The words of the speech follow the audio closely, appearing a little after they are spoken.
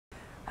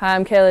Hi,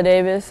 I'm Kayla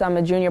Davis. I'm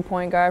a junior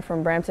point guard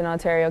from Brampton,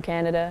 Ontario,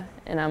 Canada,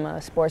 and I'm a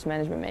sports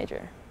management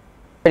major.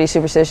 Pretty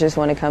superstitious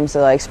when it comes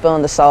to like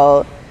spilling the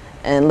salt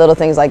and little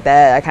things like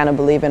that. I kind of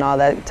believe in all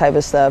that type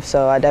of stuff,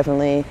 so I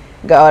definitely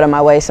go out of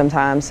my way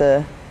sometimes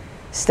to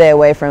stay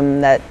away from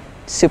that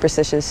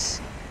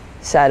superstitious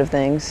side of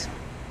things.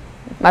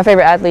 My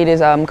favorite athlete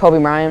is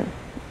Kobe Bryant,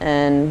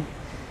 and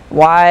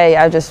why?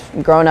 I've just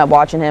grown up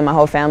watching him. My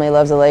whole family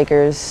loves the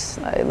Lakers.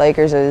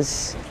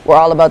 We're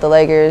all about the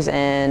Lakers,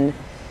 and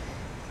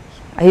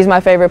he's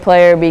my favorite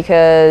player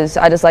because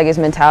I just like his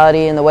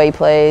mentality and the way he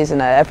plays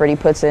and the effort he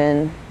puts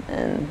in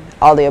and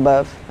all the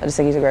above. I just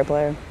think he's a great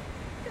player.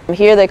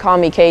 Here they call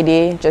me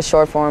KD, just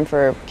short form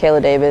for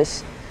Kayla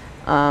Davis.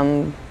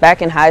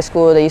 Back in high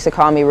school they used to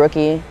call me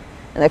Rookie,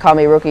 and they called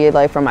me Rookie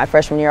like from my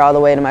freshman year all the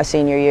way to my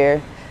senior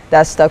year.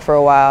 That stuck for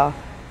a while,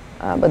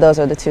 but those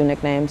are the two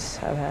nicknames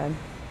I've had.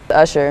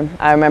 Usher,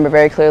 I remember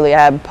very clearly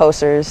I had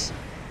posters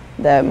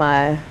that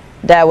my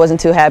dad wasn't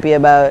too happy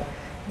about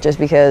just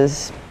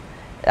because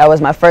that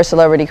was my first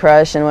celebrity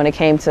crush, and when it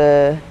came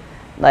to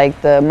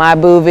like the My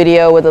Boo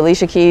video with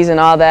Alicia Keys and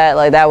all that,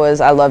 like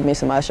I loved me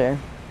some Usher.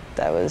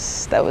 That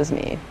was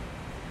me. If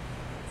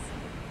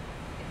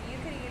you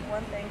could eat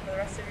one thing for the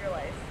rest of your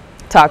life.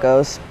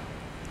 Tacos.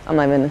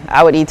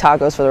 I would eat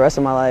tacos for the rest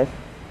of my life.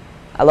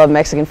 I love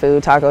Mexican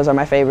food. Tacos are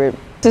my favorite.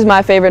 This is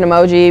my favorite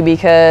emoji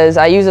because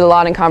I use it a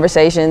lot in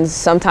conversations.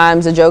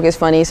 Sometimes the joke is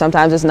funny,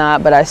 sometimes it's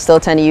not, but I still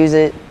tend to use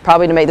it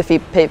probably to make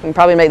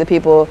the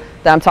people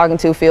that I'm talking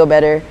to feel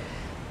better.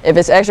 If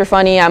it's extra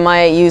funny, I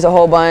might use a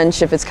whole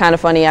bunch. If it's kind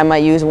of funny, I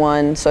might use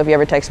one. So if you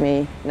ever text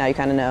me, now you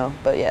kind of know.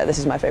 But yeah, this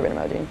is my favorite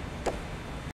emoji.